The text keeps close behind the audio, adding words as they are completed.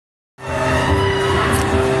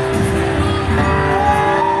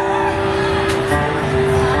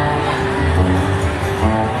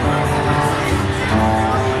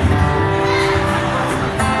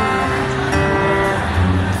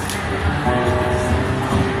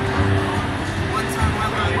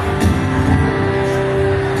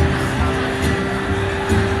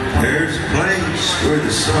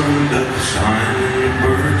sun does shine and the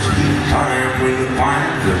birds keep time when the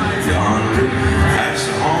pines up yonder. That's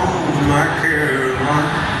the home of my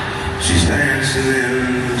Caroline. She's dancing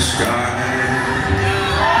in the sky.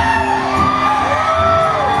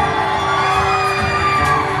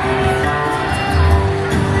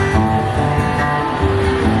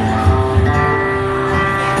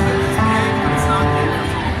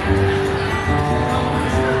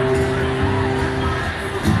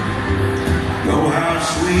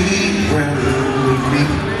 Sweet weather would be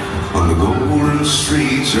on the golden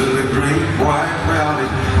streets of the great white valley.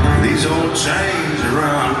 These old chains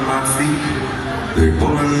around my feet, they're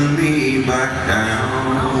pulling me back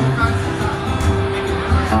down.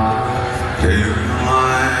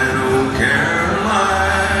 Caroline, oh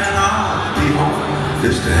Caroline, I'll be home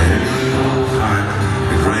just any old time.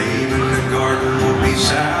 The grain in the garden will be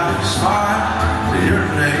satisfied. Your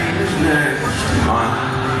name is next to mine.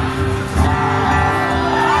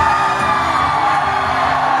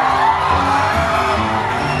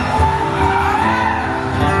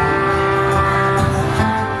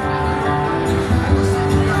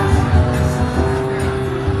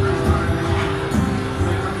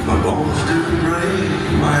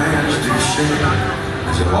 My hands do shake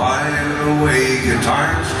as I lie awake at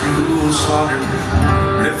time's cruel slaughter.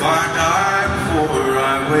 But if I die before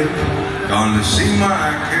I wake, gone to see my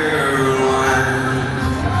Caroline.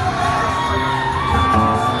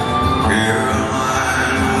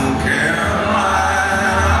 Caroline, oh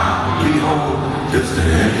Caroline, I'll be home just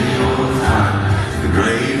any old time. The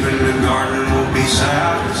grave